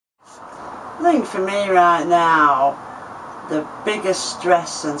I think for me right now, the biggest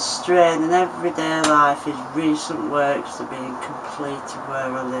stress and strain in everyday life is recent works that are being completed where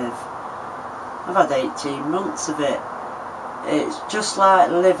I live. I've had 18 months of it. It's just like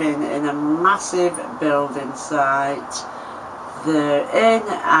living in a massive building site. They're in,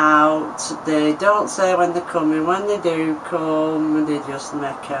 out, they don't say when they're coming, when they do come, they just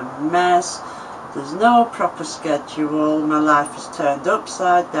make a mess. There's no proper schedule. My life is turned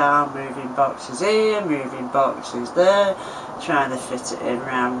upside down, moving boxes here, moving boxes there, trying to fit it in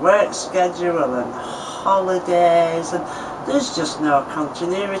around work schedule and holidays, and there's just no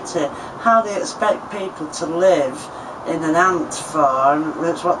continuity. How they expect people to live in an ant farm,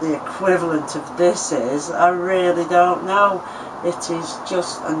 that's what the equivalent of this is, I really don't know. It is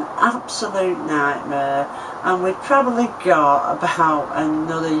just an absolute nightmare, and we've probably got about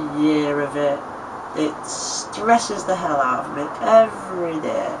another year of it. It stresses the hell out of me every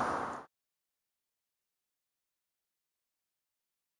day.